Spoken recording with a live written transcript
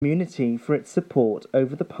community for its support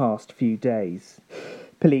over the past few days.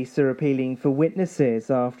 Police are appealing for witnesses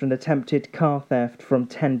after an attempted car theft from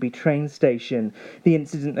Tenby train station. The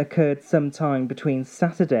incident occurred sometime between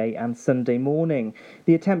Saturday and Sunday morning.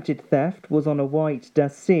 The attempted theft was on a white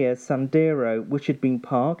Dacia Sandero, which had been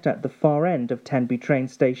parked at the far end of Tenby train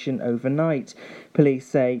station overnight. Police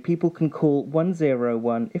say people can call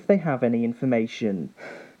 101 if they have any information.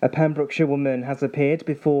 A Pembrokeshire woman has appeared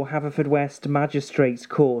before Haverfordwest Magistrates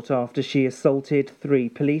Court after she assaulted 3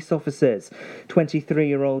 police officers.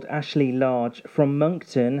 23-year-old Ashley Large from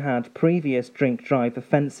Moncton had previous drink-drive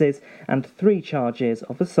offences and 3 charges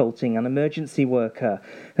of assaulting an emergency worker.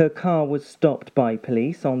 Her car was stopped by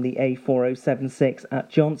police on the A4076 at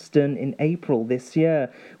Johnston in April this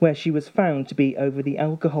year, where she was found to be over the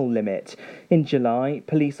alcohol limit. In July,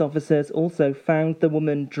 police officers also found the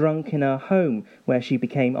woman drunk in her home, where she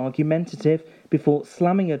became argumentative before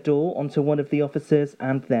slamming a door onto one of the officers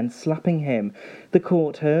and then slapping him. The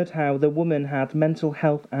court heard how the woman had mental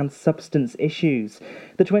health and substance issues.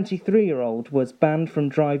 The 23-year-old was banned from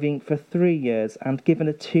driving for 3 years and given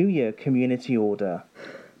a 2-year community order.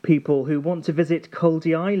 People who want to visit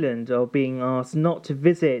Coldy Island are being asked not to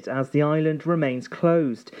visit as the island remains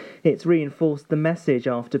closed. It's reinforced the message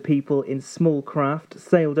after people in small craft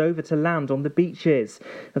sailed over to land on the beaches.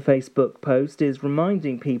 A Facebook post is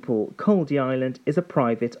reminding people Coldy Island is a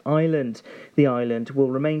private island. The island will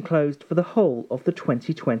remain closed for the whole of the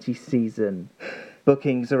 2020 season.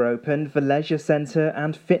 Bookings are open for leisure centre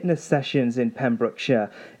and fitness sessions in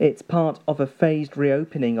Pembrokeshire. It's part of a phased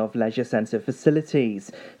reopening of leisure centre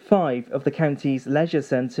facilities. 5 of the county's leisure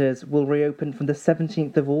centres will reopen from the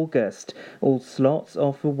 17th of August. All slots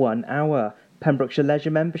are for 1 hour. Pembrokeshire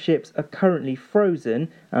Leisure memberships are currently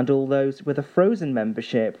frozen, and all those with a frozen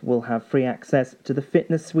membership will have free access to the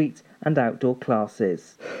fitness suite and outdoor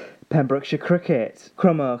classes. Pembrokeshire Cricket.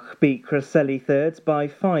 Crummoch beat Cresselly Thirds by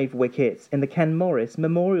 5 wickets in the Ken Morris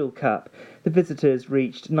Memorial Cup. The visitors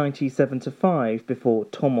reached 97-5 before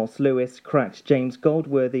Thomas Lewis cracked James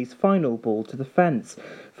Goldworthy's final ball to the fence.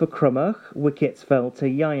 For Crummoch, wickets fell to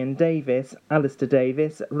Ian Davis, Alistair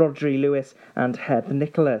Davis, Rodri Lewis and Heath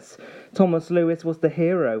Nicholas. Thomas Lewis was the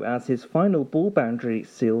hero as his final ball boundary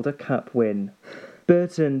sealed a cup win.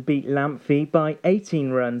 Burton beat Lampfey by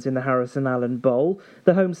 18 runs in the Harrison Allen Bowl.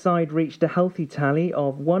 The home side reached a healthy tally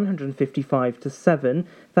of 155-7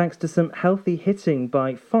 thanks to some healthy hitting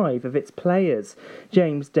by 5 of its players.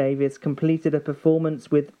 James Davis completed a performance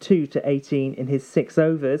with 2-18 in his 6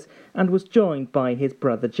 overs and was joined by his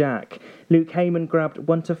brother Jack. Luke Heyman grabbed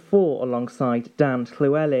 1-4 alongside Dan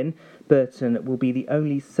Llewellyn. Burton will be the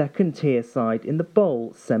only second-tier side in the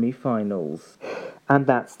Bowl semi-finals. And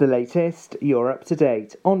that's the latest. You're up to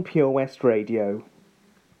date on Pure West Radio.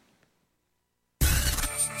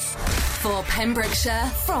 For Pembrokeshire,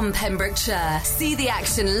 from Pembrokeshire. See the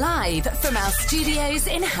action live from our studios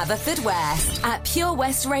in Haverfordwest at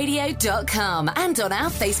purewestradio.com and on our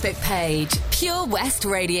Facebook page, Pure West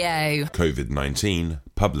Radio. COVID-19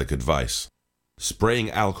 public advice. Spraying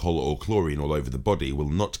alcohol or chlorine all over the body will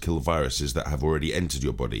not kill viruses that have already entered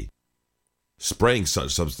your body. Spraying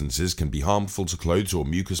such substances can be harmful to clothes or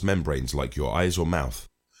mucous membranes like your eyes or mouth.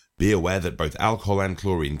 Be aware that both alcohol and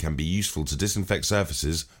chlorine can be useful to disinfect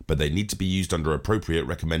surfaces, but they need to be used under appropriate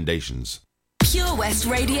recommendations. Pure West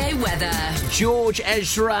Radio weather. George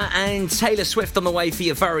Ezra and Taylor Swift on the way for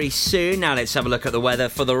you very soon. Now let's have a look at the weather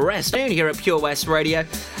for the rest here at Pure West Radio.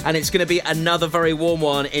 And it's going to be another very warm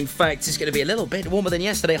one. In fact, it's going to be a little bit warmer than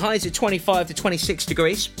yesterday. Highs at 25 to 26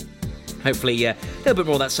 degrees. Hopefully a little bit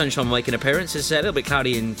more of that sunshine will make an appearance. It's a little bit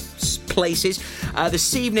cloudy in places.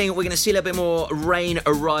 This evening we're going to see a little bit more rain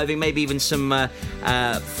arriving, maybe even some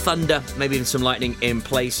thunder, maybe even some lightning in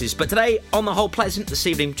places. But today, on the whole, pleasant. This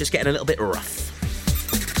evening, just getting a little bit rough.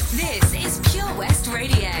 This is Pure West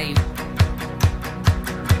Radio.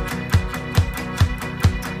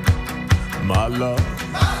 My love,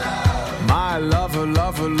 my lover,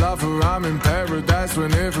 lover, lover, I'm in paradise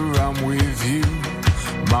whenever I'm with you.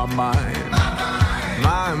 My mind,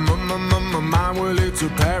 my well, it's a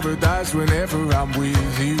paradise whenever I'm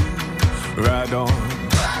with you. Ride on,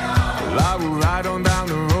 well, I will ride on down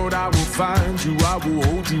the road, I will find you, I will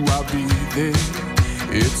hold you, I'll be there.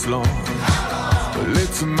 It's long, well,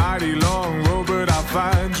 it's a mighty long road, but I'll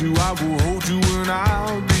find you, I will hold you, and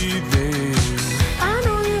I'll be there. I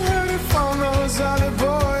know you heard it from those other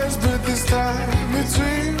boys, but this time it's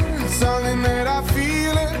real, it's something that I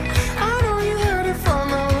feel it. I know you heard it from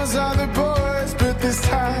those other boys, but this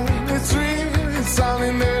time it's real, it's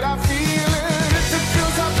something that I feel it. If it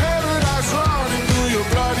feels like paradise running through your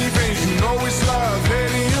bloody veins, you know it's love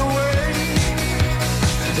heading your way.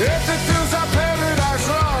 If it feels like paradise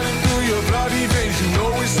running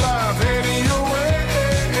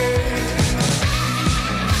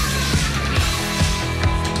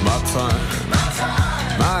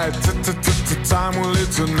time, well,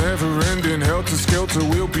 it's a never-ending helter-skelter.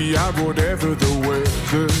 We'll be out whatever the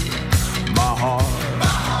weather. My heart,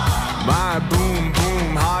 my boom,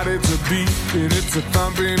 boom, heart, it's a beat, and it's a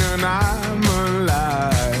thumping, and I'm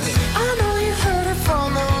alive. I know you heard it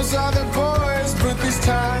from those other boys, but this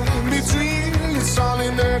time between, it's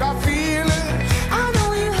something that I feel it. I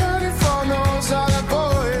know you heard it from those other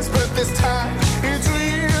boys, but this time it's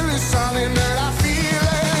real, it's something that I feel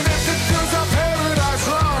it. If it feels like paradise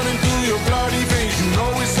running through your bloody veins, you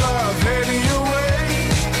know it's love heading your way.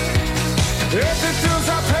 If it feels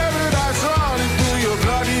like paradise running through your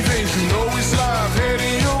bloody veins, you know it's love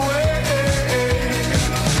heading your way.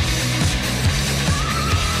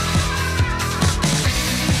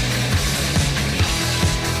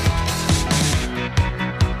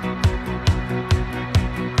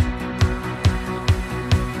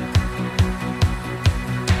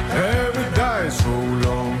 Paradise, roll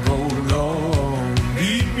on, roll on.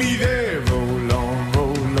 Meet me there, roll on,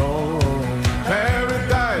 roll on.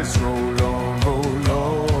 Paradise, roll on, roll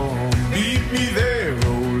on. Meet me there,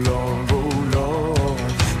 roll on, roll on.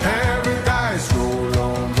 Paradise, roll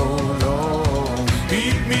on, roll on.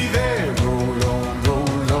 Meet me there, roll on,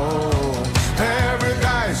 roll on.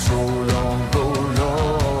 Paradise, roll on, roll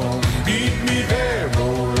on. Meet me there,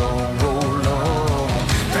 roll on, roll on.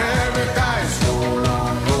 Paradise, roll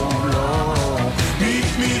on, roll on. Meet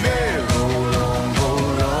me there, roll on,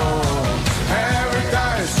 roll on.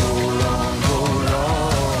 Paradise, roll on, roll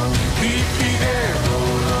on. Meet me there,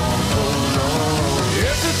 roll on, roll on.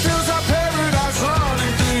 If it feels like paradise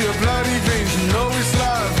running through your bloody veins, you know it's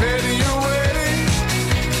love heading your way.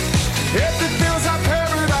 If it feels like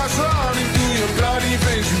paradise running through your bloody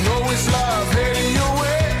veins, you know it's love heading your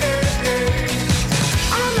way.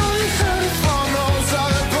 I know you heard it from those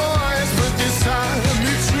other boys, but this time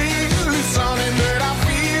it's real, it's something that I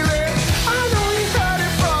feel it. I know you heard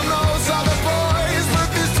it from those other boys, but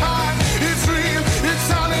this time it's real, it's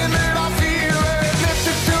something that I feel it. If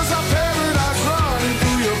it feels like paradise running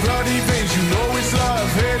through your bloody veins, you know it's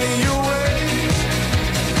love heading your way.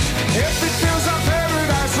 If it feels like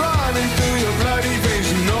paradise running through your bloody veins,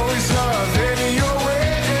 you know it's love heading your way.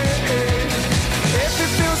 If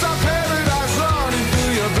it feels like paradise running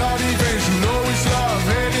through your bloody veins, you know it's love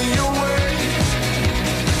heading your way.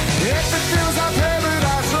 If it feels like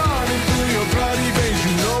paradise running through your bloody veins,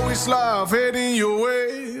 you know it's love heading your way.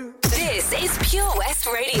 This is Pure West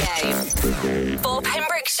Radio. For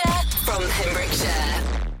Pembrokeshire, from Pembrokeshire.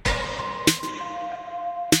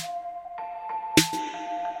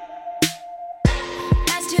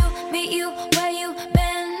 Nice to meet you where you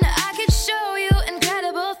been. I could show you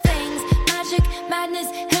incredible things. Magic, madness,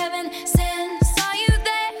 heaven, sin. Saw you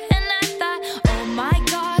there and I thought, oh my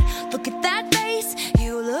God, look at that face.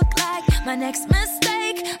 You look like my next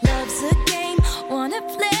mistake. Love's a game, wanna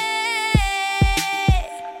play.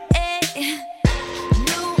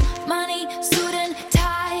 New money, suit and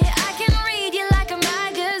tie. I can read you like a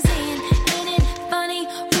magazine. Ain't it funny?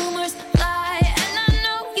 Rumors fly. And I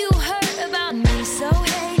know you heard about me. So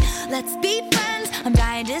hey, let's be friends. I'm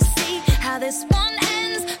dying to see how this one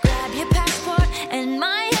ends. Grab your passport and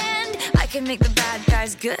my hand. I can make the bad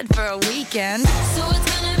guys good for a weekend. So it's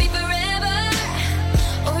gonna be forever,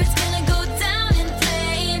 or it's gonna go down in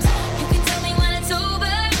flames. You can tell me when it's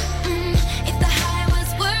over, if the high was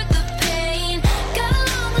worth the pain. Got a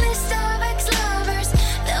long list of ex-lovers,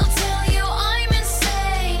 they'll tell you I'm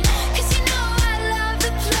insane. 'Cause you know I love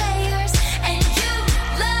the players, and you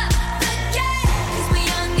love the game. 'Cause we're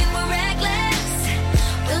young and we're reckless,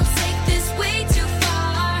 we'll take this way too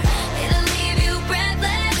far. It'll leave you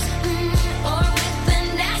breathless, or with a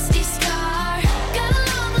nasty scar. Got a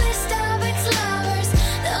long list of ex-lovers,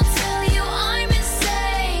 they'll tell you I'm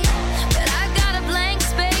insane. But I got a blank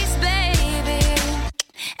space, baby,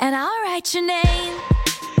 and I'll write your name.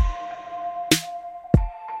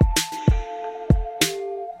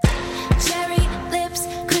 Cherry lips,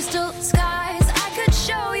 crystal skies. I could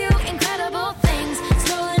show you incredible things.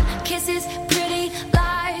 Stolen kisses, pretty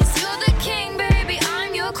lies. You're the king, baby,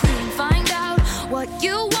 I'm your queen. Find out what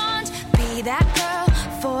you want. Be that girl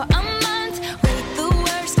for a month. Wait, the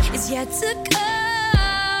worst is yet to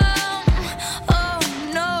come. Oh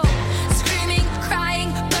no. Screaming, crying,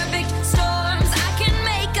 perfect storms. I can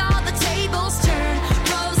make all the tables turn.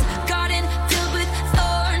 Rose garden filled with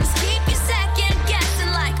thorns. Keep you second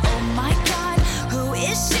guessing like, oh my God, who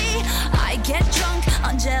is she? I get drunk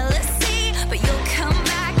on jealousy, but you'll come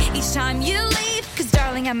back each time you leave. 'Cause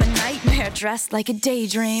darling, I'm a nightmare dressed like a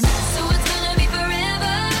daydream. So it's gonna be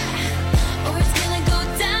forever, or it's gonna go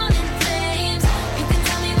down in flames. You can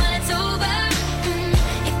tell me when it's over,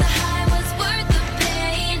 if the high was worth the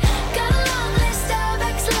pain. Got a long list of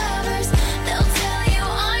ex-lovers, they'll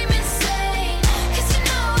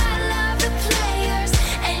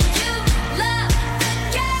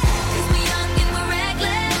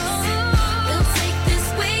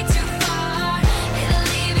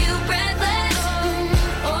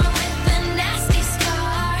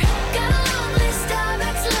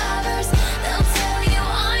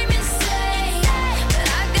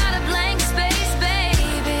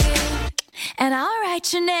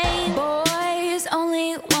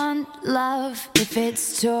love if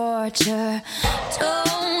it's torture.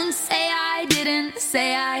 Don't say I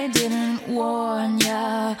didn't warn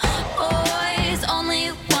ya. Boys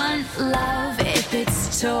only want love if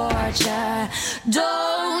it's torture.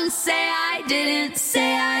 Don't say I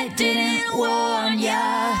didn't warn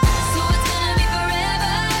ya. So it's gonna be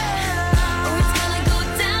forever, or it's gonna go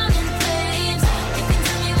down in flames. You can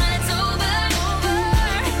tell me when it's over,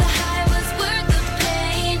 if the high was worth the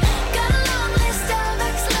pain. Got a long list of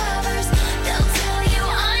ex-lovers, they'll tell you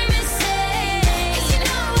I'm insane. 'Cause you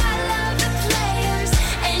know I love the players,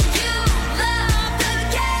 and you love the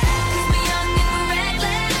game. 'Cause we're young and we're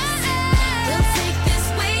reckless, we'll take this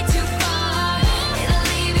way too far. It'll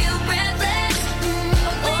leave you breathless,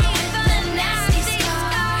 or with a nasty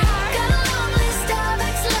scar. Got a long list of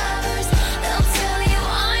ex-lovers, they'll tell you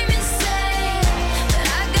I'm insane. But I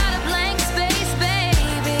got a blank space,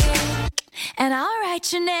 baby, and I'll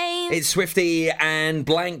write your name. It's Swifty and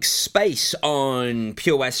Blank Space on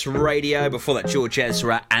Pure West Radio. Before that, George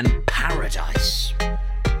Ezra and Paradise.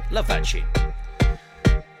 Love that tune.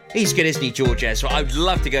 He's good, isn't he, George Ezra? I'd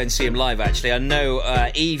love to go and see him live, actually. I know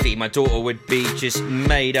Evie, my daughter, would be just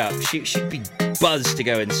made up. She'd be buzzed to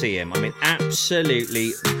go and see him. I mean,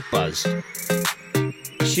 absolutely buzzed.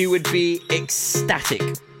 She would be ecstatic.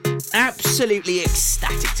 Absolutely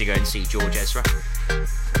ecstatic to go and see George Ezra.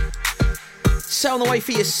 So on the way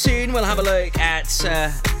for you soon, we'll have a look at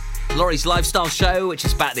Laurie's Lifestyle Show, which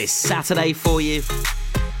is back this Saturday for you.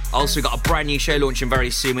 Also got a brand new show launching very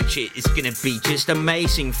soon, which is going to be just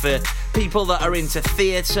amazing for people that are into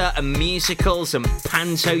theatre and musicals and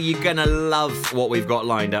panto. You're going to love what we've got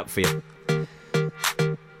lined up for you.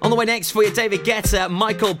 On the way next for you, David Guetta,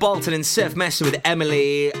 Michael Bolton and Surf Messing with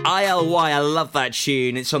Emily. ILY, I love that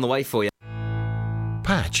tune. It's on the way for you.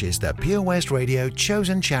 Patch is the Pure West Radio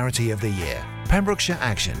chosen charity of the year. Pembrokeshire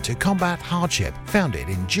Action to Combat Hardship, founded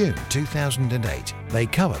in June 2008. They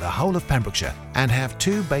cover the whole of Pembrokeshire and have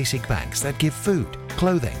 2 basic banks that give food,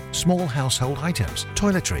 clothing, small household items,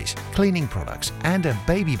 toiletries, cleaning products, and a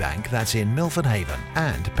baby bank that's in Milford Haven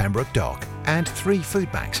and Pembroke Dock, and 3 food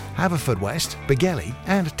banks, Haverfordwest, Begelly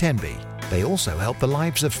and Tenby. They also help the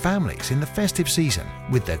lives of families in the festive season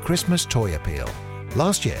with their Christmas toy appeal.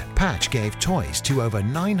 Last year, Patch gave toys to over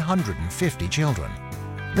 950 children.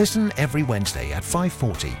 Listen every Wednesday at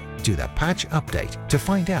 5:40 to the Patch Update to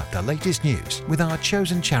find out the latest news with our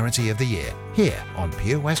chosen charity of the year here on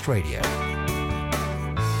Pure West Radio.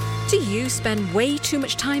 Do you spend way too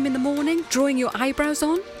much time in the morning drawing your eyebrows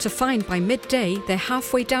on to find by midday they're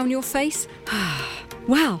halfway down your face?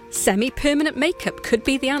 Well, semi-permanent makeup could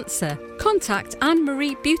be the answer. Contact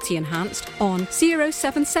Anne-Marie Beauty Enhanced on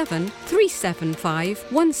 077 375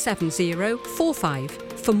 17045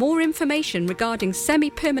 for more information regarding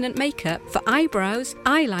semi-permanent makeup for eyebrows,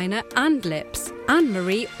 eyeliner and lips.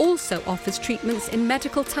 Anne-Marie also offers treatments in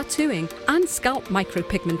medical tattooing and scalp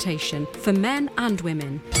micropigmentation for men and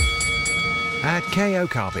women. At KO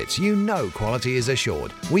Carpets, you know quality is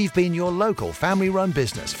assured. We've been your local family-run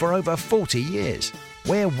business for over 40 years.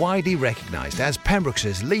 We're widely recognised as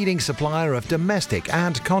Pembrokeshire's leading supplier of domestic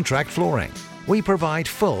and contract flooring. We provide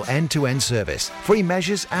full end-to-end service, free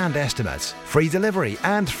measures and estimates, free delivery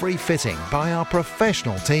and free fitting by our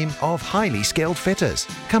professional team of highly skilled fitters.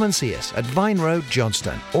 Come and see us at Vine Road,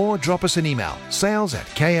 Johnston, or drop us an email,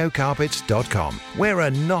 sales@kocarpets.com. We're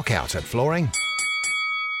a knockout at flooring.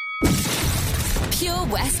 Pure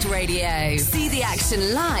West Radio. See the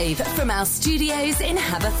action live from our studios in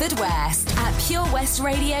Haverfordwest at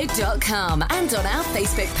purewestradio.com and on our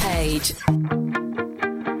Facebook page.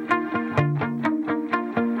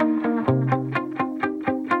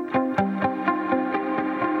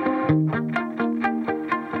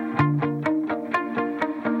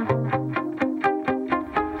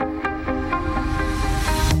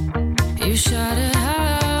 You shut it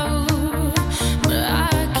out, but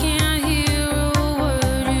I can't hear a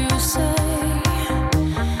word you say.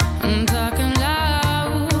 I'm talking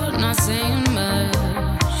loud, not saying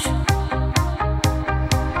much.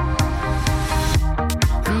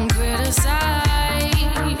 I'm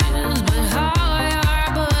criticized, but how your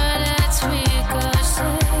bullets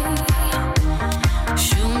ricochet.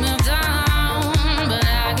 Shoot me down, but I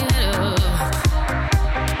get up.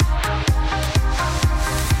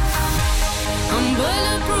 I'm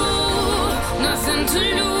bulletproof, nothing to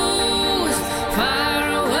lose. Far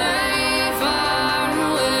away,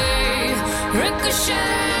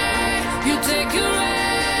 ricochet. You take your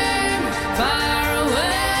aim. Far away.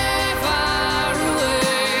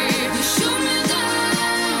 You shoot me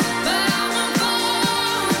down, but I won't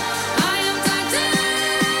fall. I am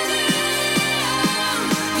titanium.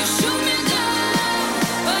 You shoot me down,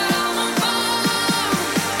 but I won't fall.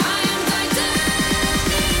 I am titanium.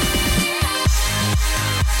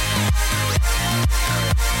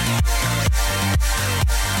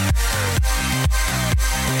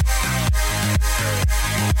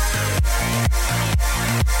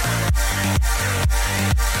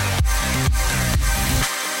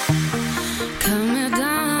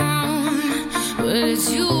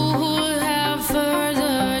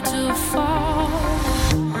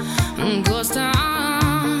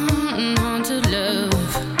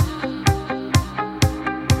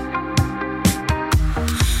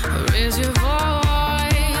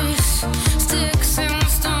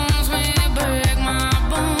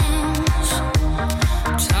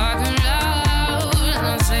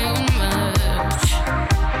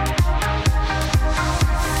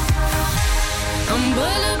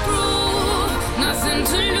 Bulletproof, nothing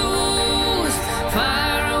to lose.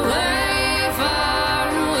 Far away.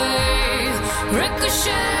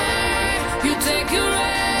 Ricochet, you take your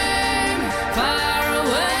aim. Far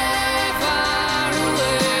away.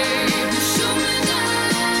 You shoot me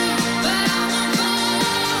down, but I won't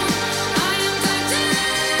fall. I am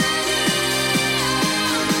titanium.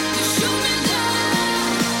 You shoot me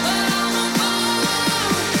down, but I won't fall.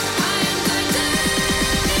 I am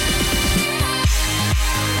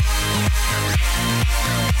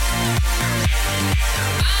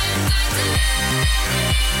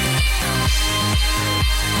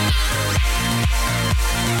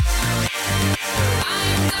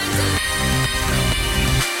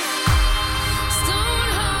Stone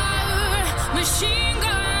heart, machine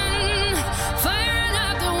gun, firing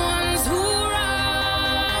at the ones who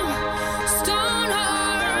run. Stone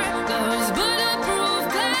heart, those bulletproof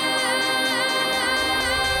glass.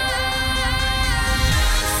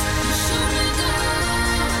 You shoot me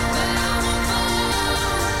down, but I won't fall.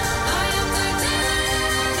 I am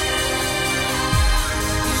titanium.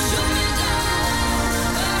 You shoot me down,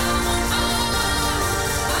 but I won't fall.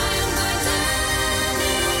 I am titanium.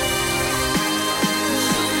 You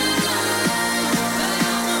shoot me down, but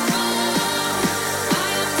I won't fall.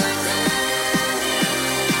 I am titanium.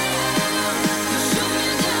 You shoot me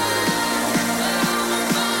down, but I won't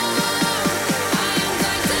fall. I am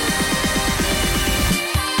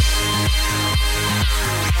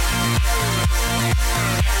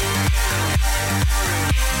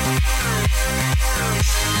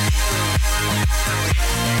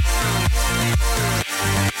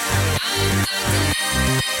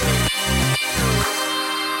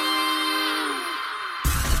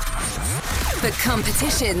For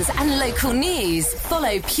competitions and local news,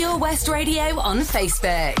 follow Pure West Radio on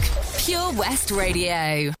Facebook. Pure West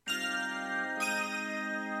Radio.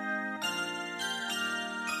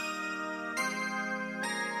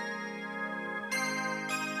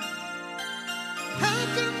 How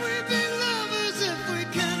can we be lovers if we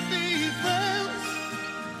can't be friends?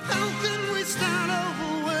 How can we start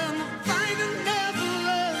over when the fighting never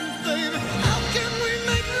ends, baby? How can we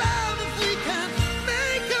make love if we can't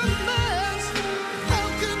make amends? How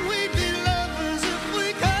can we be lovers if we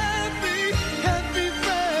can't be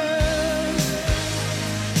friends?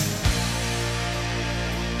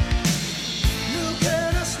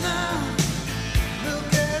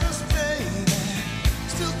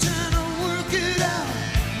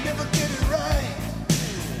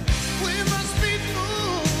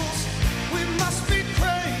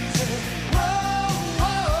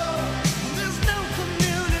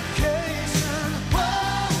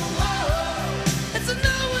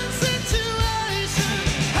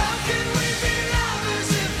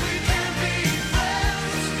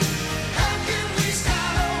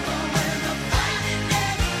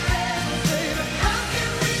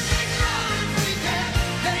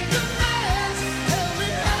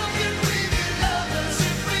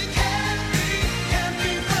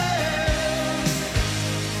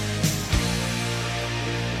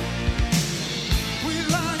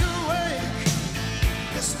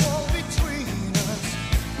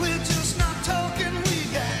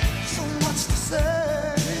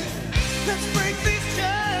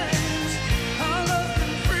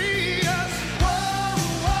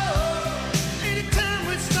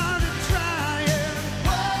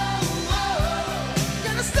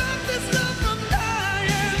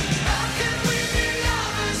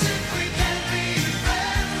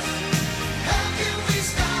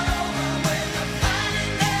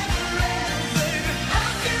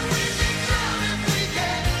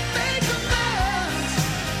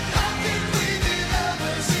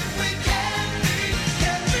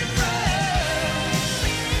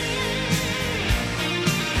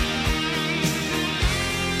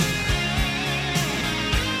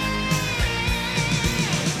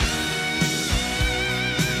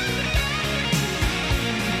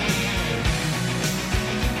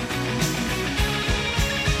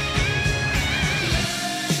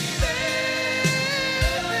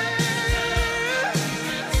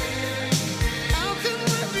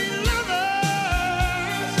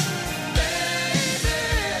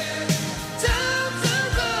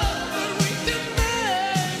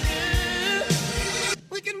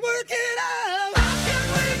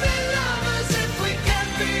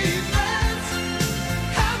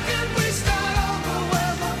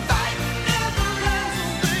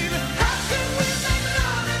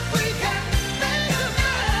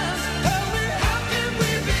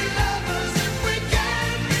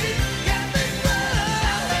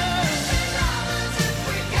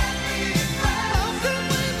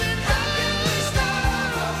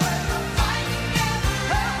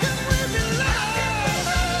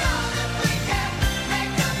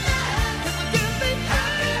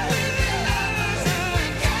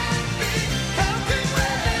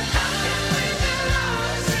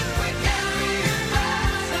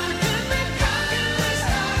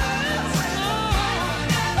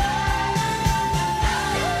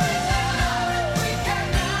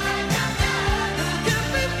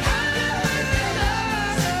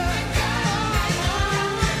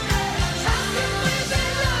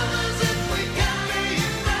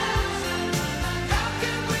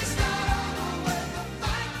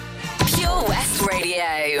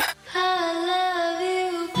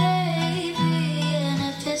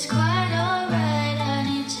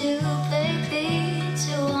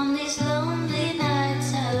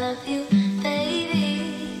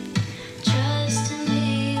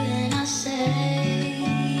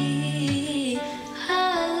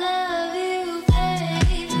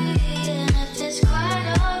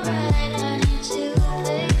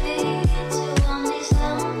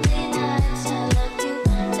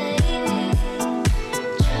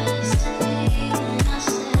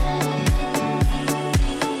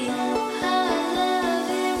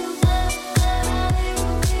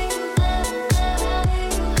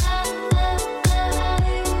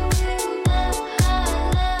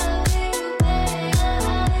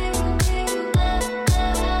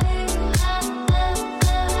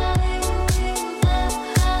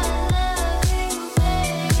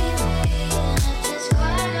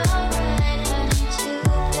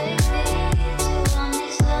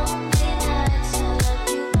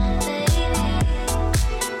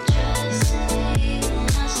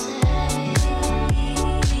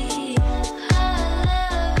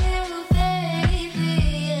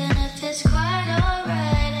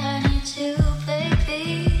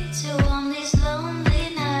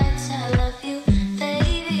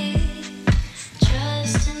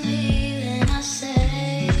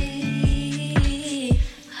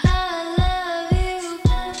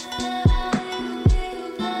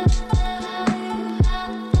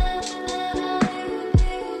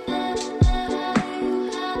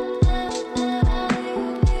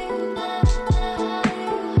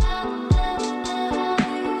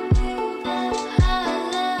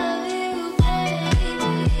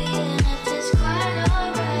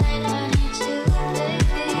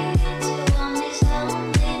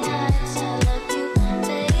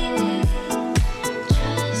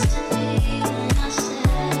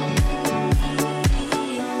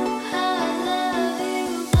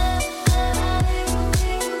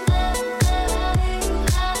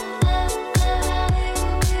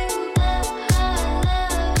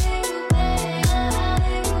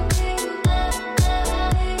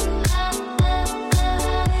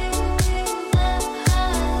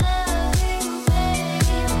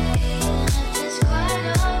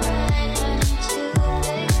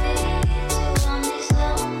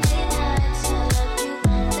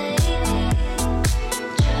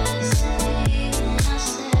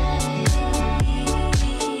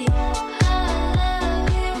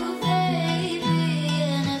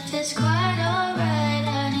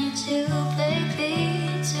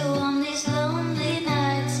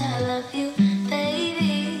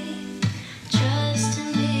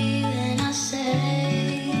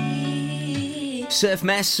 Surf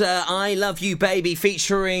Mess, I Love You Baby,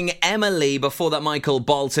 featuring Emily. Before that, Michael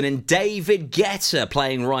Bolton and David Guetta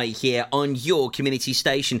playing right here on your community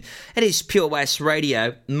station. It is Pure West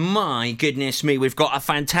Radio. My goodness me, we've got a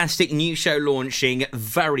fantastic new show launching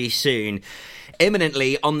very soon.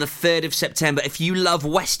 Imminently on the 3rd of September. If you love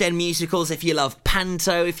West End musicals, if you love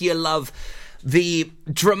panto, if you love the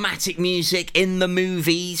dramatic music in the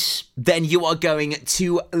movies, then you are going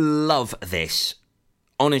to love this.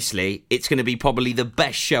 Honestly, it's going to be probably the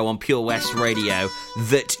best show on Pure West Radio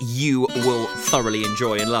that you will thoroughly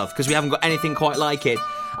enjoy and love, because we haven't got anything quite like it.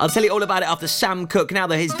 I'll tell you all about it after Sam Cooke. Now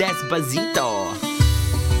that his Despacito.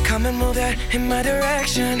 Come and move that in my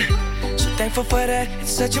direction. So thankful for that,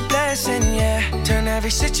 it's such a blessing, yeah. Turn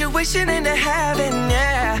every situation into heaven,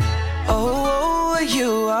 yeah. Oh,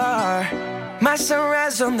 you are my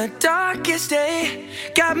sunrise on the darkest day.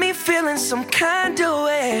 Got me feeling some kind of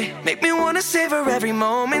way. Make me wanna savor every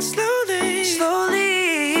moment slowly,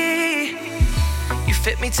 slowly. You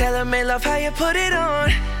fit me, tailor-made, love how you put it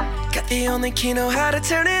on. Got the only key, know how to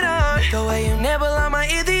turn it on. The way you nibble on my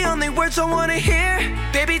ear, the only words I wanna hear.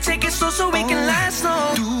 Baby, take it slow so we can last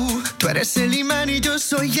long. Tú eres el imán y yo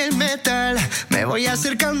soy el metal. Me voy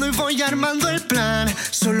acercando y voy armando el plan.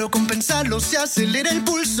 Solo con pensarlo se acelera el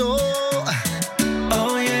pulso.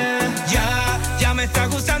 Oh yeah, ya me está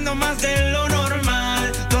gustando más de lo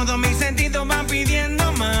normal. Todos mis sentidos van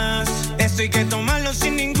pidiendo más. Esto hay que tomarlo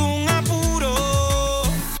sin ningún apuro.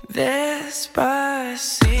 Despacito,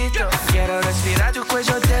 quiero respirar tu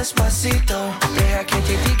cuello despacito. Deja que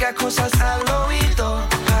te diga cosas al oído,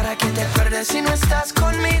 para que te acuerdes si no estás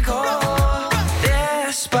conmigo.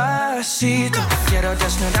 Despacito, quiero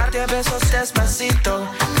desnudarte a besos despacito.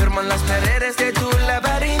 Firmo en las paredes de tu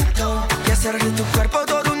laberinto y hacer de tu cuerpo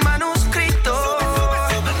todo un manuscrito.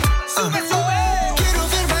 Sube, sube. Quiero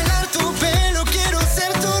ver bailar tu pelo, quiero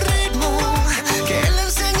ser tu ritmo. Que le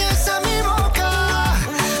enseñes a mi boca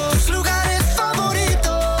tus lugares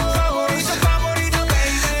favoritos. Favorito, favorito,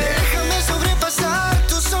 baby. Déjame sobrepasar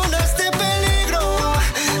tus zonas de peligro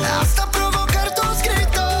hasta provocar tus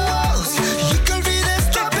gritos y que olvides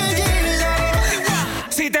tu apellido.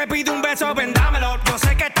 Si te pido un beso, ven dámelo. Yo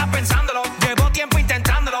sé que estás pensándolo. Llevo tiempo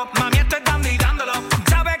intentándolo. Mami, esto es dando y dándolo.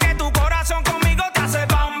 Sabe que tu corazón conmigo te hace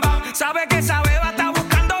bam bam. Sabe que esa beba está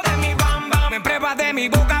buscando de mi bam bam. Me pruebas de mi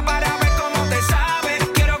boca para ver cómo te sabe.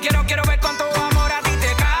 Quiero ver cuánto amor a ti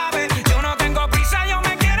te cabe. Yo no tengo prisa, yo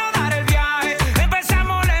me quiero dar el viaje.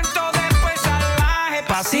 Empezamos lento, después salvaje.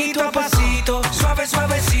 Pasito a pasito, suave,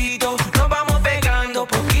 suavecito. Nos vamos pegando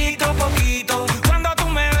poquito a poquito. Cuando tú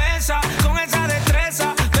me besas con esa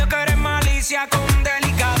destreza, veo que eres malicia con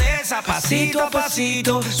delicadeza. Pasito a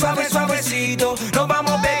pasito, suave, suavecito. Nos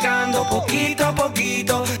vamos pegando poquito a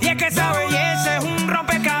poquito. Y es que esa belleza es un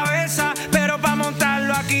rompecabezas, pero para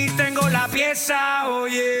montarlo aquí tengo la pieza,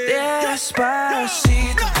 oye.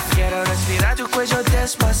 Despacito, quiero respirar tu cuello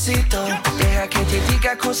despacito. Deja que te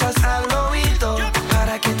diga cosas al oído,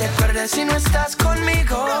 para que te acuerdes si no estás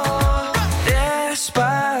conmigo.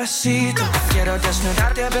 Despacito, quiero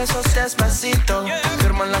desnudarte a besos despacito.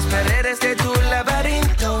 Firmo en las paredes de tu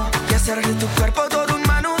laberinto y hacer de tu cuerpo todo un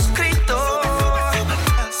manuscrito.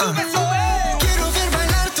 Quiero ver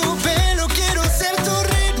bailar tu pelo, quiero ser tu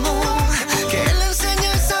ritmo. Que le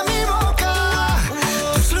enseñes a mi boca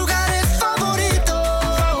tus lugares favoritos.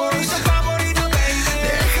 Favorito, favorito, baby.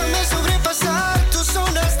 Déjame sobrepasar tus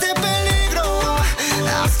zonas de peligro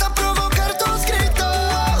hasta provocar tus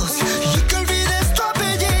gritos y que olvides tu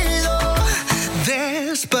apellido.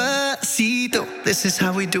 Despacito, this is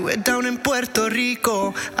how we do it down in Puerto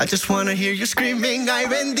Rico. I just wanna hear you screaming, ay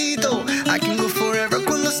bendito. I can go forever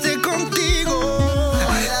cuando esté contigo.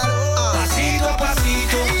 Pasito a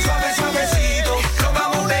pasito, suave, suavecito. Nos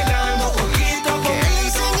vamos pegando poquito a Que le poquito.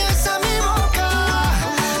 enseñes a mi boca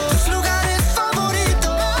tus lugares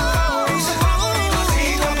favoritos.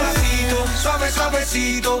 Pasito a pasito, suave,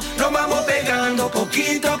 suavecito. Nos vamos pegando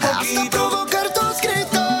poquito a Hasta poquito. provocar tus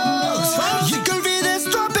gritos y que olvides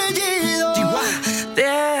tu apellido.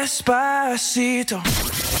 Despacito.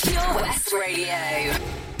 Pure West Radio.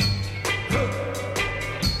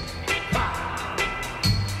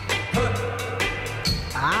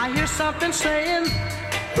 I hear something saying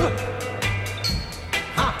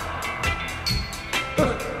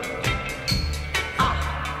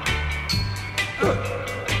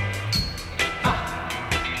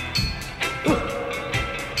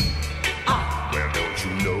Well, don't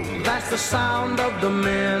you know? that's the sound of the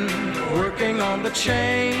men working on the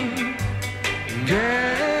chain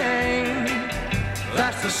gang.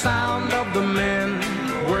 That's the sound of the men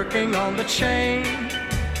working on the chain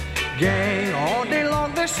gang. All day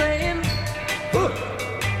long they're saying,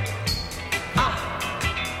 ah,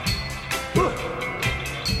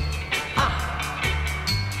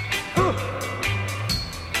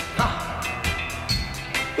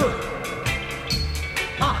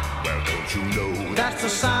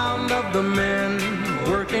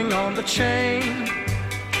 on the chain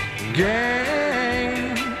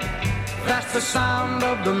gang. That's the sound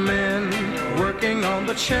of the men working on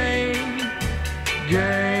the chain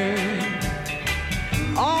gang.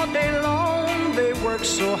 All day long they work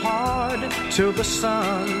so hard till the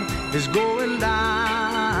sun is going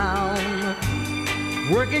down,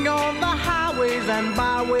 working on the highways and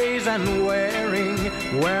byways and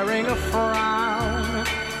wearing a frown.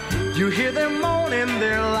 You hear them moaning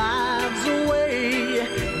their lives away,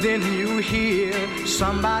 then you hear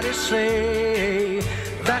somebody say,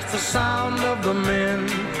 that's the sound of the men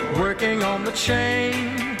working on the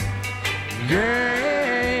chain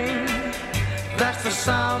gang. That's the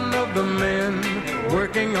sound of the men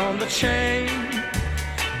working on the chain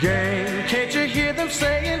gang. Can't you hear them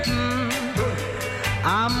saying,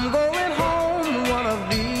 I'm going home one of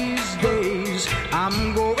these days.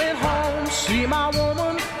 I'm going home, see my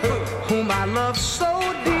woman whom I love so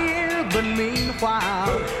dear. But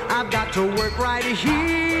meanwhile, I've got to work right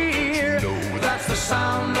here. That's the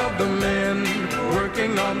sound of the men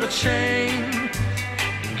working on the chain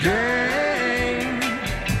gang.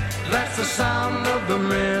 That's the sound of the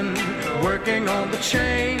men working on the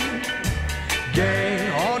chain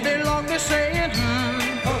gang. All day long they're saying,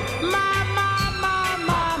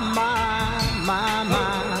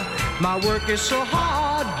 my work is so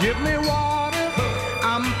hard, give me water,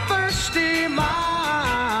 I'm thirsty,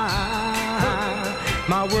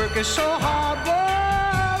 my work is so hard,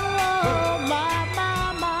 whoa, my.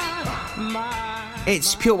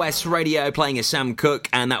 It's Pure West Radio playing a Sam Cooke,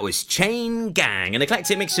 and that was Chain Gang, an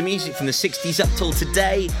eclectic mix of music from the 60s up till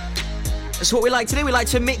today. That's what we like to do. We like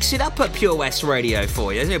to mix it up at Pure West Radio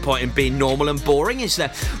for you. There's no point in being normal and boring, is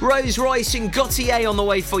there? Rose Royce and Gautier on the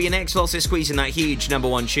way for you next. Also squeezing that huge number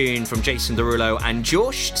one tune from Jason Derulo and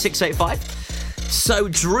Josh, 685. So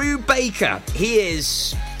Drew Baker, he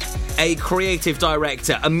is a creative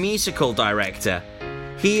director, a musical director.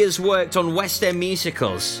 He has worked on West End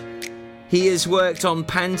musicals. He has worked on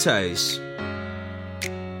pantos.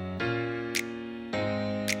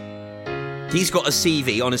 He's got a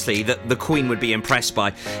CV, honestly, that the Queen would be impressed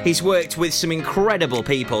by. He's worked with some incredible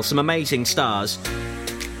people, some amazing stars.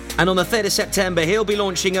 And on the 3rd of September, he'll be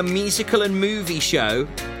launching a musical and movie show.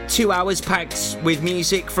 2 hours packed with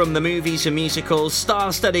music from the movies and musicals,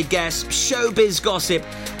 star-studded guests, showbiz gossip,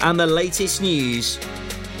 and the latest news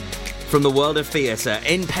from the world of theatre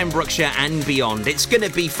in Pembrokeshire and beyond. It's going to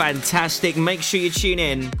be fantastic. Make sure you tune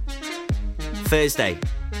in. Thursday,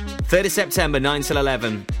 3rd of September, 9 till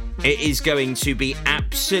 11. It is going to be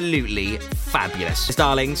absolutely fabulous.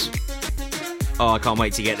 Darlings, I can't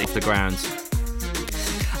wait to get this off the ground.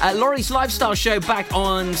 Laurie's Lifestyle Show back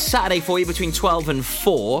on Saturday for you between 12 and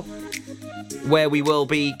 4, where we will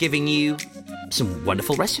be giving you some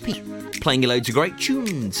wonderful recipes, playing you loads of great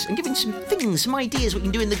tunes, and giving some things, some ideas what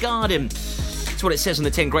you can do in the garden. That's what it says on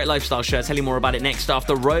the tin. Great Lifestyle Show. I'll tell you more about it next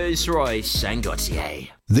after Rose Royce and Gautier.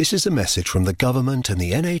 This is a message from the government and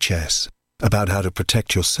the NHS about how to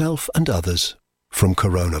protect yourself and others from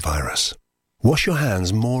coronavirus. Wash your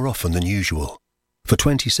hands more often than usual, for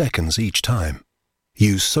 20 seconds each time.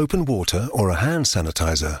 Use soap and water or a hand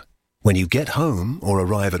sanitizer when you get home or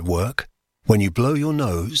arrive at work, when you blow your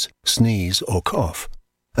nose, sneeze or cough,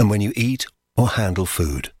 and when you eat or handle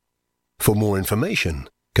food. For more information,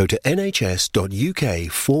 go to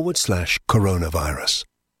nhs.uk/coronavirus.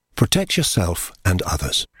 Protect yourself and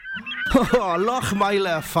others. Oh,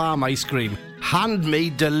 Lochmeyler Farm Ice Cream.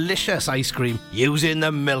 Handmade delicious ice cream using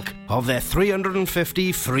the milk of their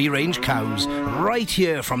 350 free-range cows right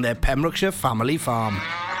here from their Pembrokeshire family farm.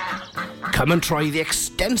 Come and try the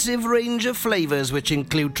extensive range of flavours which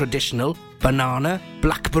include traditional, banana,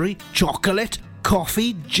 blackberry, chocolate,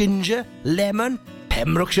 coffee, ginger, lemon,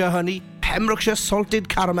 Pembrokeshire honey, Pembrokeshire salted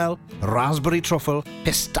caramel, raspberry truffle,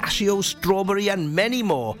 pistachio, strawberry and many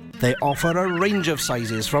more. They offer a range of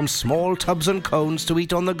sizes from small tubs and cones to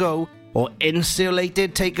eat on the go or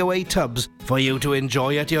insulated takeaway tubs for you to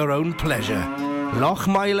enjoy at your own pleasure.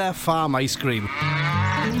 Lochmeyler Farm Ice Cream.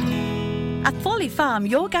 At Folly Farm,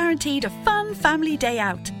 you're guaranteed a fun family day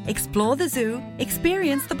out. Explore the zoo,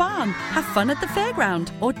 experience the barn, have fun at the fairground,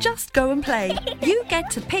 or just go and play. You get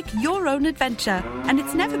to pick your own adventure, and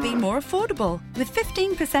it's never been more affordable. With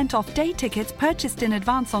 15% off day tickets purchased in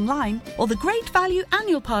advance online, or the great value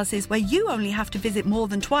annual passes where you only have to visit more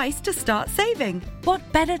than twice to start saving. What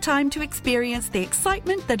better time to experience the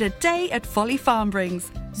excitement that a day at Folly Farm brings?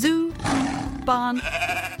 Zoo, barn,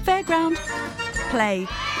 fairground, play.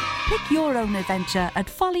 Pick your own adventure at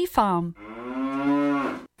Folly Farm.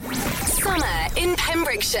 Summer in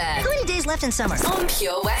Pembrokeshire. How many days left in summer? On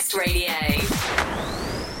Pure West Radio.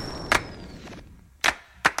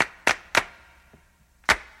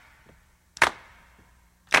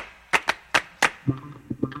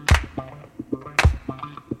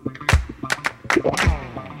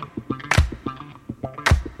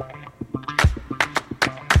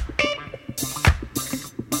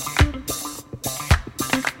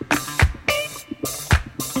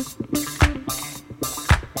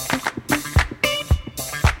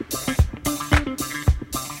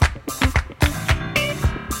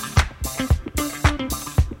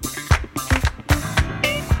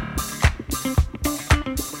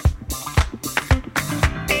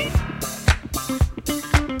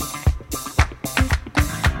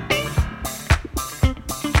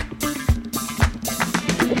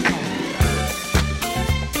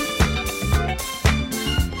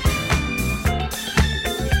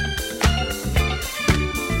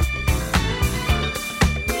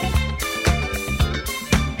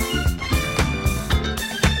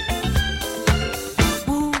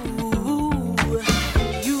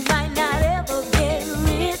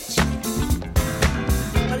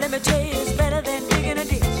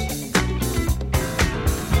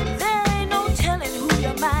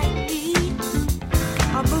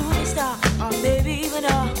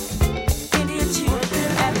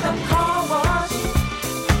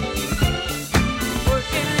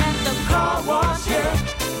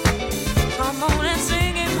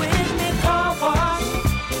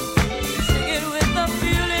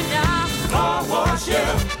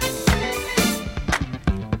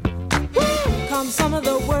 Some of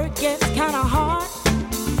the work gets kind of hard,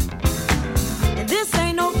 and this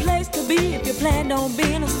ain't no place to be if you plan on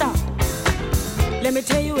being a star. Let me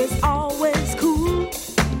tell you, it's always cool,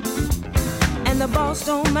 and the boss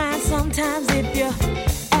don't mind sometimes if you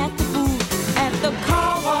act the fool at the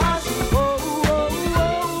car wash. Whoa, whoa,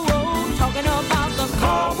 whoa, whoa, talking about the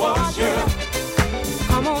car wash, yeah.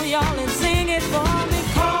 Come on, y'all, and sing it for me.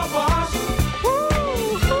 Car wash. Woo,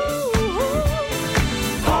 woo, woo.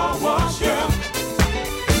 Car wash, yeah.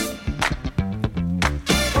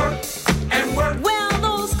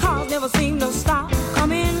 Never seem to stop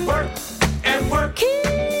coming. Work and work.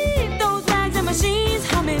 Keep those bags and machines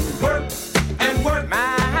humming. Work and work.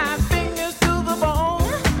 My fingers to the bone.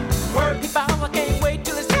 Work. If I can't wait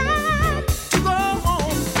till it's time to go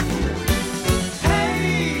home.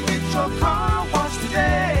 Hey, get your car washed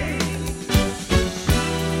today.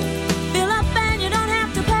 Fill up and you don't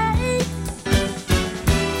have to pay.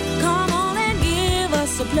 Come on and give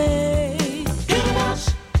us a play. Get a wash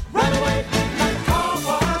right away.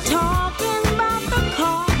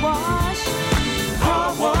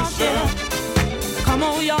 Come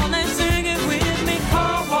on, y'all, and sing it with me.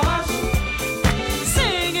 Car wash.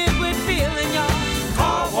 Sing it with feeling, y'all.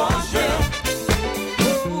 Car wash, yeah.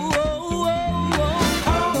 Whoa, whoa, whoa,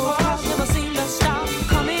 whoa. Those cars never seem to stop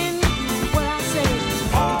coming. What I say,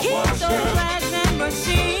 keep those rags and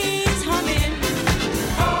machines humming.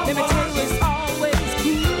 Let me tell you, it's always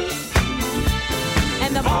cool,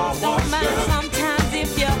 and the boss don't mind sometimes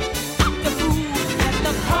if you act the fool at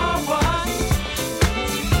the car wash.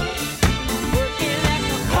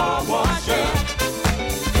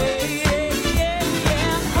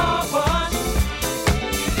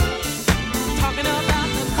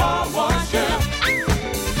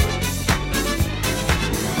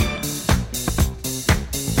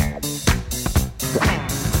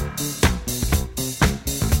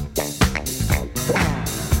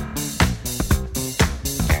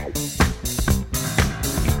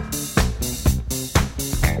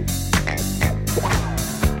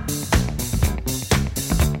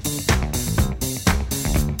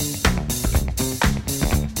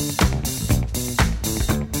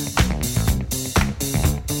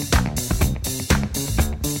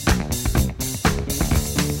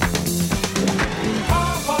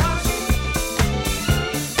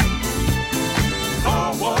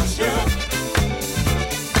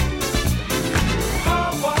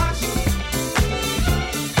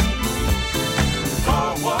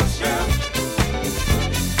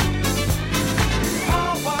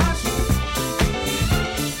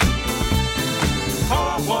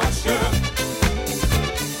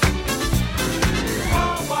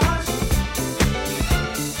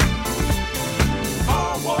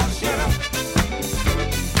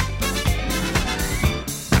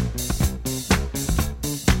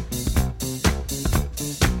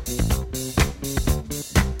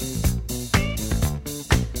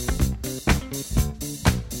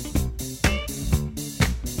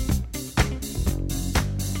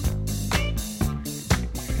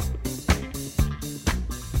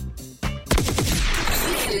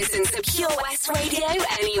 Pure West Radio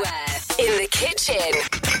anywhere. In the kitchen,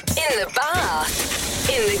 in the bath,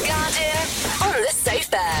 in the garden, on the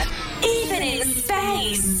sofa, even in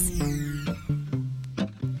space.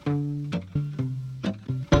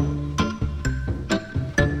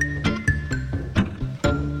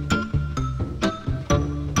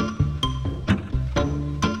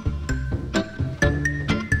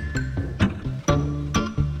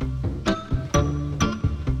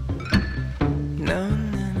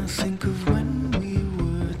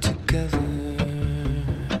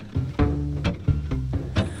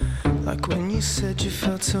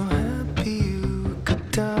 felt so happy you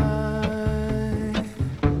could die.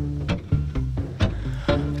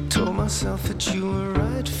 I told myself that you were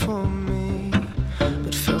right for me,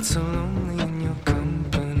 but felt so lonely in your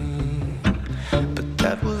company. But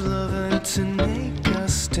that was love and it's an ache I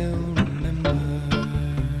still remember.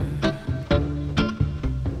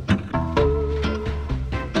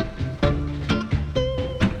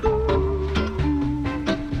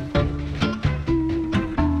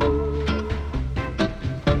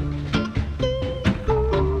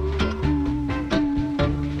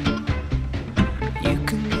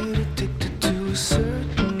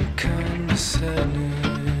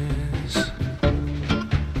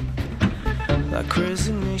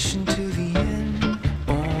 Resignation to the end,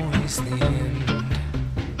 always the end.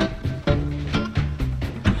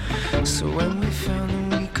 So when we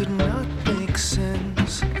found that we could not make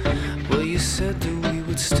sense, well, you said that we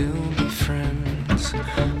would still be friends.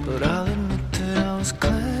 But I'll admit that I was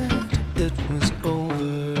glad it was over.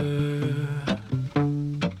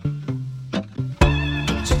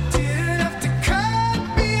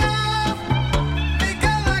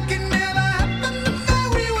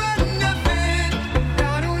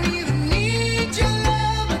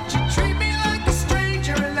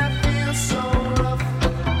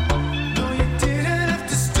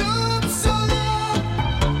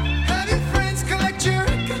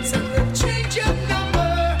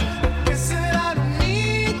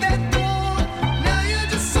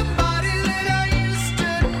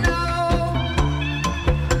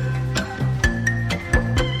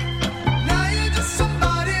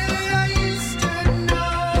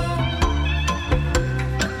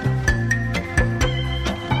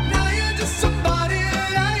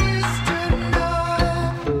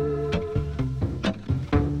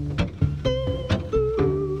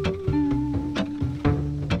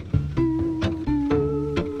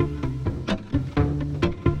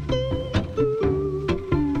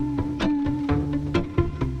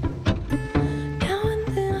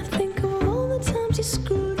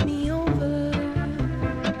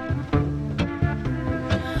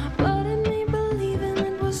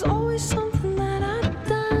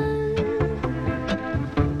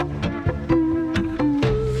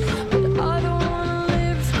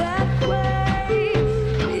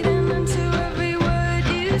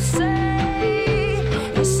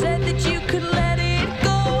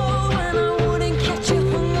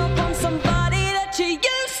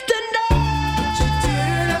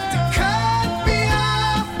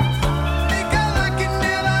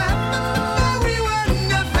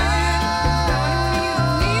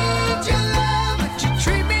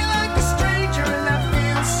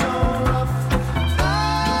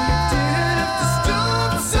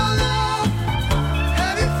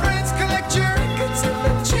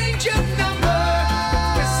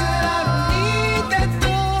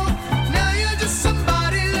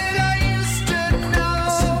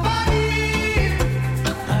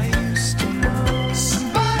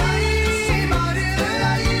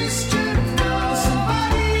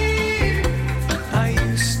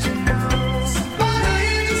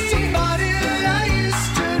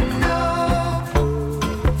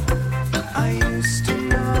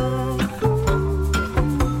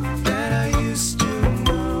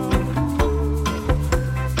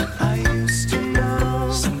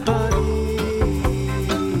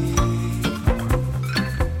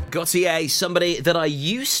 Gautier, Somebody That I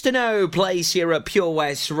Used to Know, plays here at Pure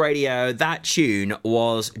West Radio. That tune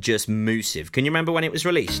was just moosive. Can you remember when it was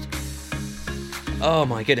released? Oh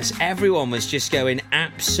my goodness, everyone was just going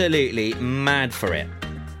absolutely mad for it.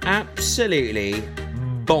 Absolutely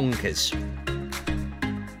bonkers.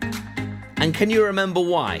 And can you remember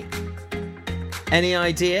why? Any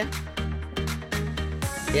idea?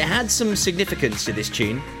 It had some significance to this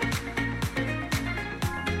tune,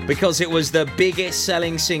 because it was the biggest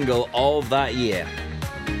selling single of that year.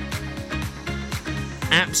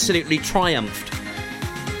 Absolutely triumphed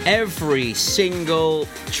every single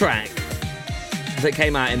track that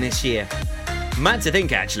came out in this year. Mad to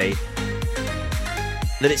think, actually,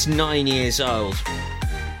 that it's 9 years old.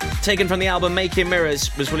 Taken from the album Making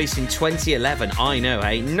Mirrors, was released in 2011. I know,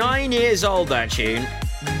 hey? 9 years old, that tune.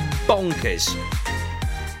 Bonkers.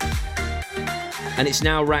 And it's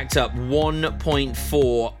now racked up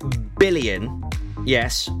 1.4 billion,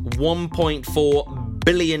 yes, 1.4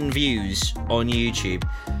 billion views on YouTube.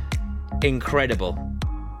 Incredible.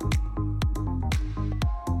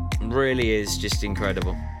 Really is just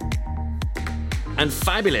incredible. And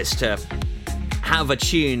fabulous to have a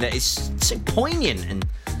tune that is so poignant and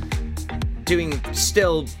doing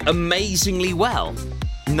still amazingly well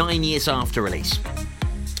 9 years after release.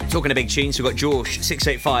 Talking of big tunes, we've got George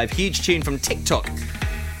 685, huge tune from TikTok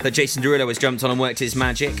But Jason Derulo has jumped on and worked his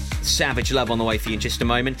magic. Savage Love on the way for you in just a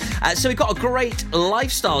moment. So we've got a great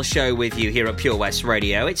lifestyle show with you here at Pure West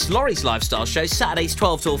Radio. It's Laurie's Lifestyle Show, Saturdays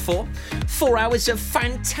 12 till 4. 4 hours of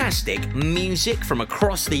fantastic music from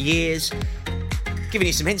across the years. Giving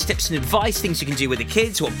you some hints, tips and advice, things you can do with the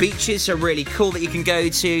kids, what beaches are really cool that you can go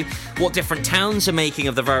to, what different towns are making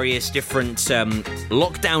of the various different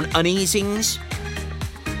lockdown uneasings.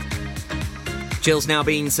 Jill's now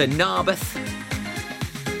been to Narberth,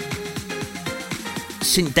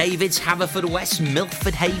 St David's, Haverfordwest,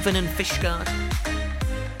 Milford Haven and Fishguard.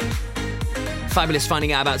 Fabulous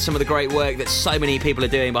finding out about some of the great work that so many people are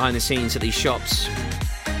doing behind the scenes at these shops.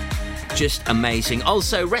 Just amazing.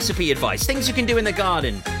 Also, recipe advice, things you can do in the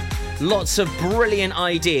garden. Lots of brilliant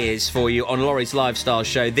ideas for you on Laurie's Lifestyle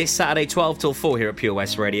Show this Saturday, 12 till 4 here at Pure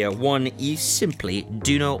West Radio. One you simply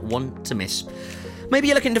do not want to miss. Maybe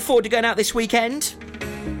you're looking forward to going out this weekend.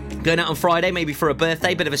 Going out on Friday, maybe for a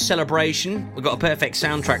birthday, bit of a celebration. We've got a perfect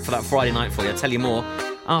soundtrack for that Friday night for you. I'll tell you more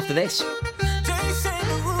after this.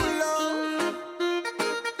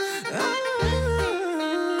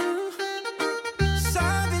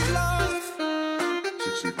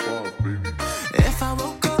 If I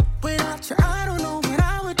woke up without you, I don't know what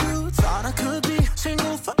I would do. Thought I could be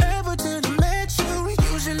single forever till I met you.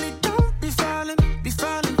 Usually don't be falling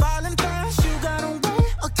fast. You got a way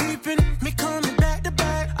of keeping me coming back to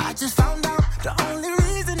back. I just found out the only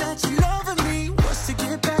reason that you loving me was to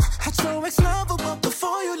get back at your ex-lover, but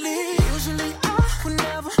before you leave, usually I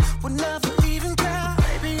would never even care.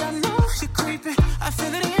 Baby, I know you're creeping, I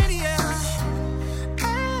feel it in the air.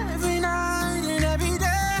 Every night and every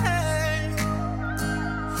day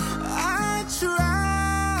I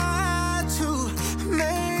try to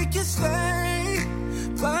make you stay,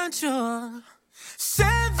 but you're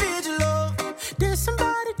savage love. Did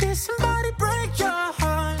somebody break your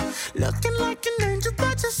heart? Looking like an angel,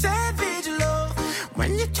 but you're savage love.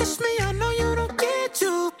 When you kiss me, I know you don't get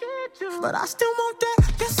you, but I still want that.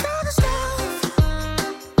 You're savage love.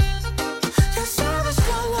 You're savage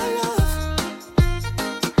love.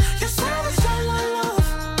 You're savage love.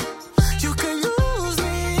 You can use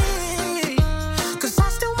me, 'cause I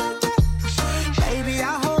still want that. Baby,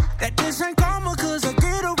 I hope that this ain't karma, 'cause I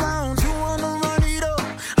get around. You wanna run it up,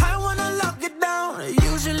 I wanna lock it down.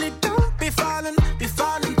 Usually don't be falling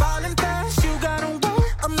fast. You got a way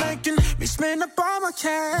of making me spend up all my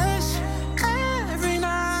cash. Every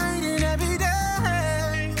night and every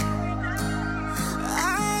day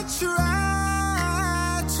I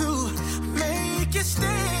try to make you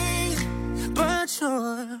stay, but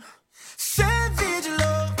you're savage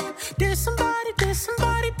love. Did somebody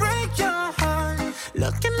break your heart?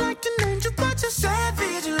 Looking like an angel, but you're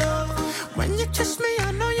savage love. When you kiss me,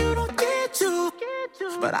 I know you don't get you,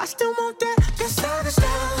 but I still want that. You're savage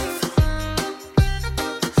love.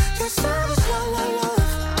 You're savage love.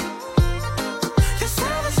 You're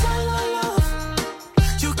savage love.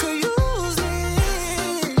 You could use me,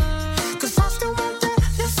 'cause I still want that.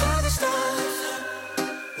 You're savage love.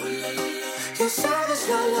 You're savage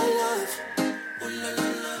love.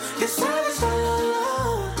 You're savage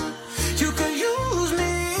love. You could use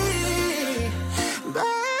me, baby.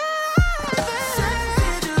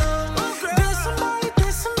 Savage love.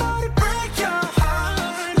 Did somebody break your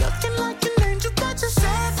heart? Looking like an angel, but you're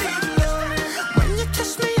savage love. When you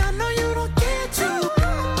kiss me, I know you don't get you,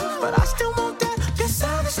 but I still want that. You're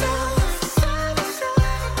savage love.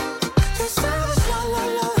 You're savage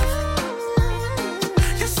love.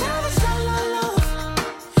 You're savage love.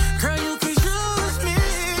 Girl, you could use me,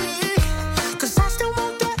 'cause I still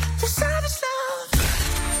want that. You're savage love.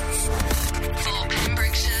 For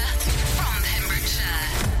Pembrokeshire, from Pembrokeshire,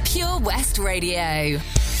 Pure West Radio.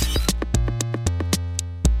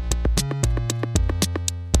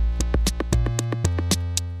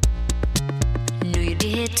 Knew you'd be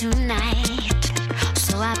here tonight,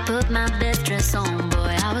 so I put my best dress on.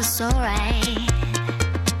 Boy, I was so right.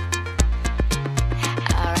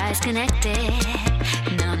 Our eyes connected.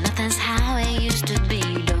 Now nothing's how it used to be.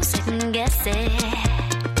 Don't second guess it.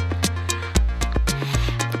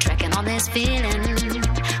 Tracking all this feeling.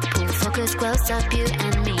 Pull focus close up, you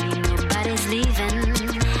and me. Nobody's leaving.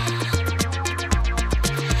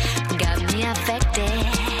 Got me affected.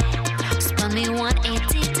 Spun me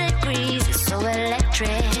 180 degrees. It's so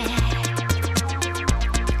electric.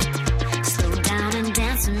 Slow down and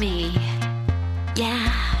dance with me.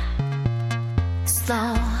 Yeah.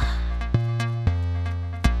 Slow.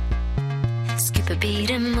 Skip a beat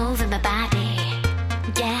and move in my body.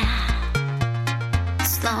 Yeah.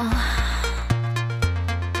 Slow.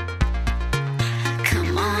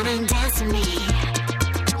 Come on and dance with me.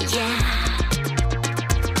 Yeah.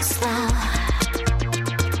 Slow.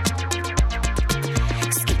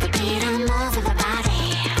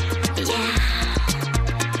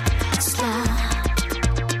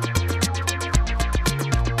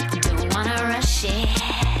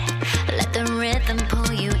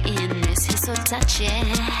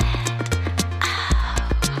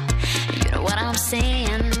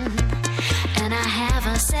 saying, and I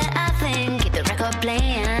haven't said a thing. Keep the record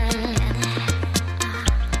playing.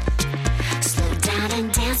 Slow down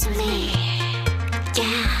and dance with me,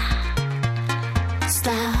 yeah.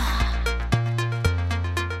 Slow.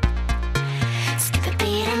 Skip a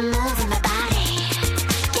beat and move with my body,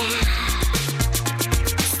 yeah.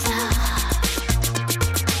 Slow.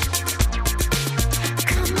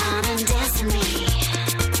 Come on and dance with me,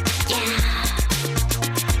 yeah.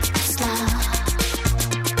 Slow.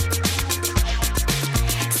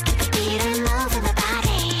 Skip a beat and move with my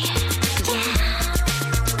body, yeah.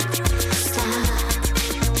 Slow.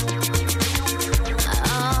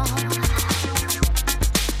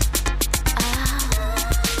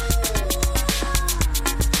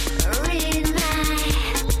 Read my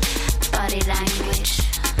body language.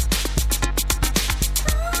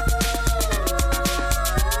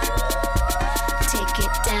 Take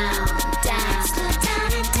it down, down, slow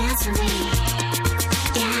down and dance with me,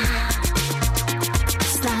 yeah.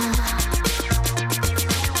 Slow.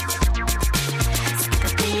 Skip a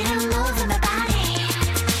beat and move with my body,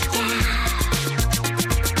 yeah.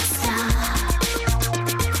 Slow.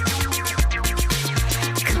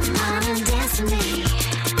 Come on and dance with me,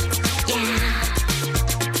 yeah.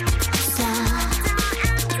 Slow.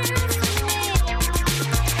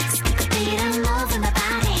 Skip a beat and move with my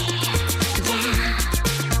body, yeah.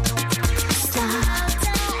 Slow.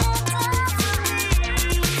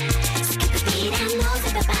 Skip a beat and move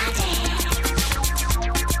with my body.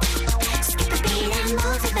 Skip a beat and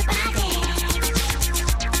move with my body.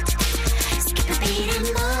 Skip a beat and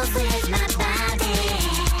move with my body.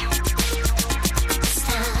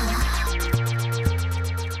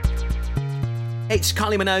 It's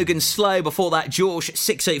Kylie Minogue and Slow. Before that, George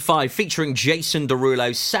 605 featuring Jason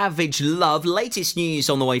Derulo, Savage Love. Latest news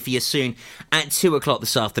on the way for you soon at 2 o'clock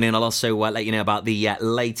this afternoon. I'll also let you know about the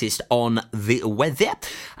latest on the weather.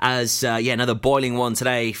 As, another boiling one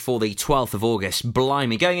today for the 12th of August.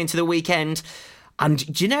 Blimey, going into the weekend. And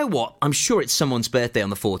do you know what? I'm sure it's someone's birthday on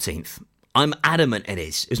the 14th. I'm adamant it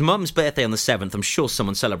is. It was Mum's birthday on the 7th. I'm sure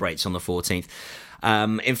someone celebrates on the 14th.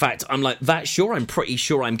 In fact, I'm like that sure. I'm pretty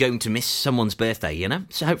sure I'm going to miss someone's birthday, you know?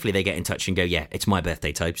 So hopefully they get in touch and go, yeah, it's my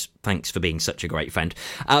birthday, Tobes. Thanks for being such a great friend.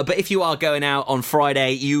 But if you are going out on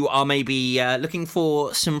Friday, you are maybe looking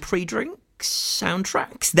for some pre-drinks,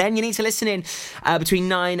 soundtracks, then you need to listen in between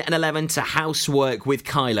 9 and 11 to Housework with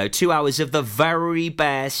Kylo. 2 hours of the very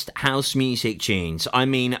best house music tunes. I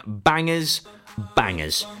mean, bangers,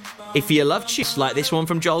 bangers. If you love tunes like this one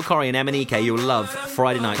from Joel Corey and Emanike, you'll love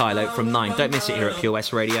Friday Night Kylo from 9. Don't miss it here at Pure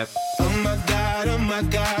West Radio. Oh my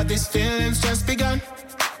God, these feelings just begun.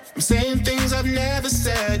 I'm saying things I've never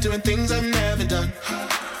said, doing things I've never done.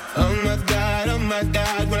 Oh my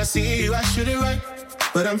God, when I see you I shoot it right.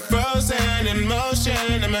 But I'm frozen in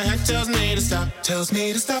motion and my head tells me to stop. Tells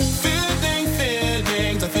me to stop feeling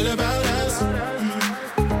feelings I feel about us.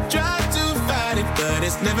 Try to fight it, but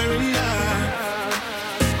it's never enough.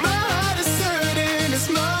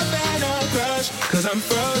 Cause I'm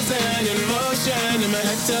frozen in motion and my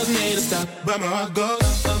head tells me to stop, but my heart goes.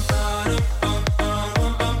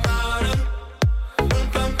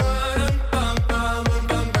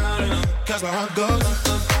 Cause my heart goes.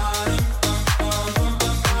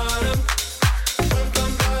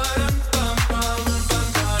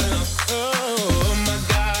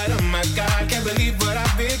 Oh my God, can't believe what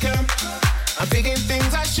I've become. I'm thinking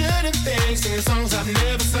things I shouldn't think, singing songs I've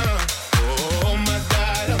never sung. Oh my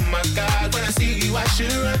God, when I see you I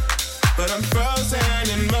should run. But I'm frozen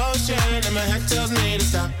in motion and my head tells me to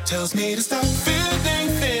stop. Tells me to stop feeling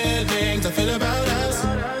feelings I feel about us.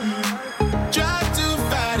 Try to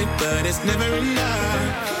fight it, but it's never enough.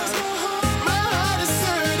 My heart is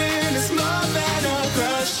hurting, it's more than a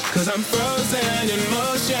crush. Cause I'm frozen in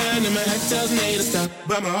motion and my head tells me to stop,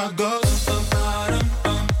 but my heart goes.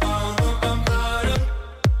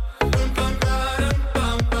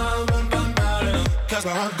 Cause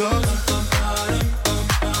my heart goes.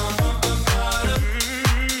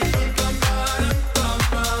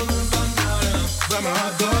 But my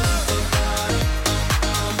heart goes.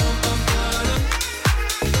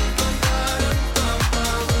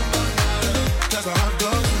 Cause my heart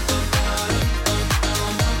goes.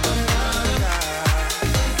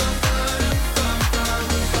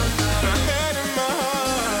 My head and my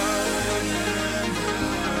heart.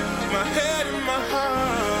 My head and my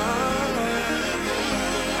heart.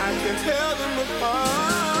 I can tell them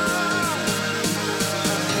apart.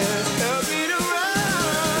 Hands tell me to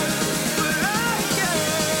run, but I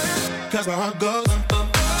can't. Cause my heart goes.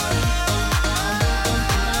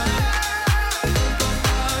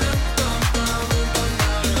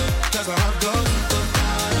 Cause my heart goes.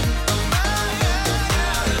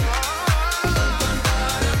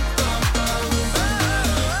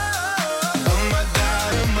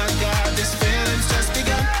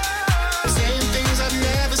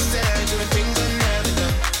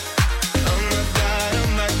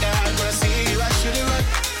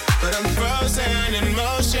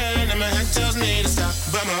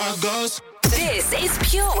 This is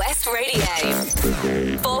Pure West Radio.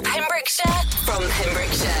 For Pembrokeshire, from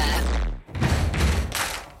Pembrokeshire.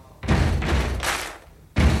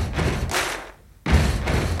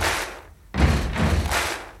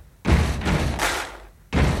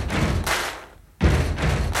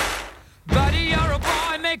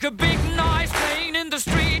 Make a big noise playing in the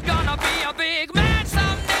street. Gonna be a big man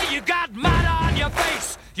someday. You got mud on your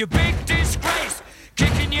face, you big disgrace.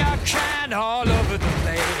 Kicking your can all over the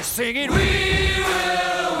place. Singing, we will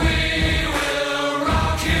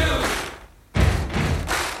rock you.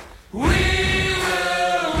 We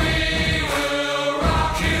will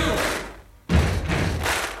rock you.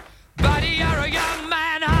 Buddy, you're a young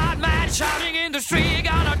man, hard man, shouting in the street.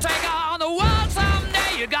 Gonna take on the world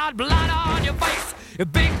someday. You got blood on your face, a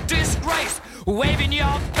big disgrace, waving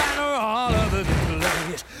your banner all over the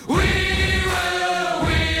place. We will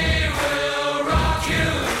rock you.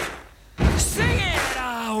 Sing it,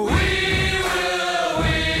 we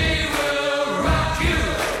will rock you.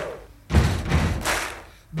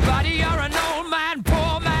 Buddy, you're an old man,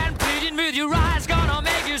 poor man, pleading with your eyes, gonna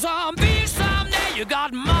make you zombie someday. You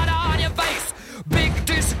got mud on your face, big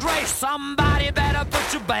disgrace. Somebody better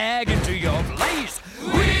put your bag into your place.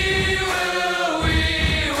 We will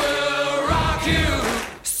rock you.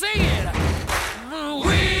 Sing it. We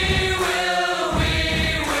will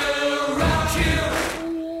rock you.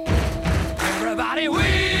 Everybody, we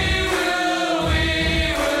will rock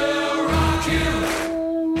you. We will rock you.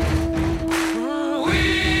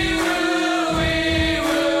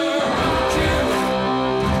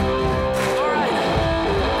 All right.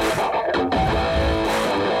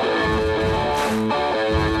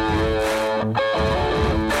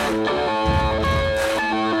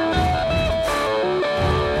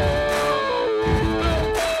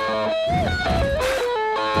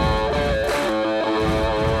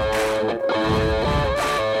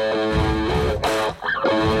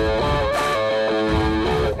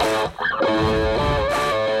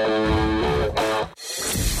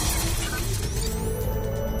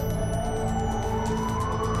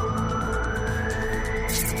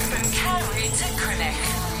 From Carey to Crinock.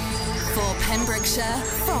 For Pembrokeshire,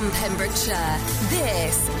 from Pembrokeshire.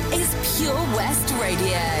 This is Pure West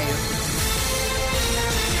Radio.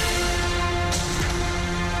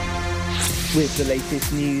 With the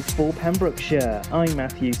latest news for Pembrokeshire, I'm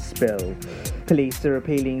Matthew Spill. Police are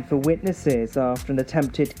appealing for witnesses after an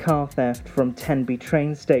attempted car theft from Tenby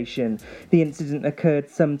train station. The incident occurred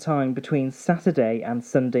sometime between Saturday and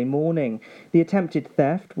Sunday morning. The attempted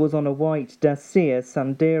theft was on a white Dacia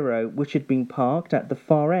Sandero, which had been parked at the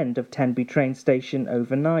far end of Tenby train station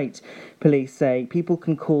overnight. Police say people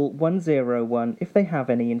can call 101 if they have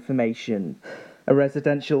any information. A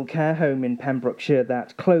residential care home in Pembrokeshire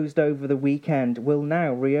that closed over the weekend will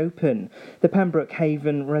now reopen. The Pembroke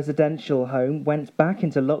Haven residential home went back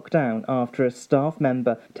into lockdown after a staff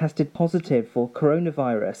member tested positive for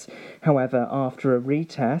coronavirus. However, after a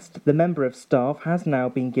retest, the member of staff has now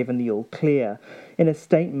been given the all clear. In a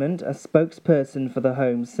statement, a spokesperson for the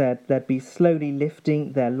home said they'd be slowly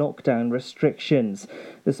lifting their lockdown restrictions.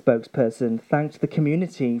 The spokesperson thanked the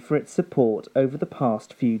community for its support over the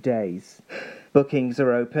past few days. Bookings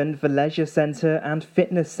are open for leisure centre and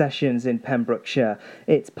fitness sessions in Pembrokeshire.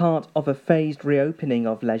 It's part of a phased reopening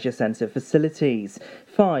of leisure centre facilities.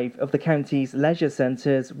 5 of the county's leisure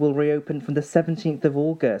centres will reopen from the 17th of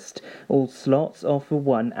August. All slots are for 1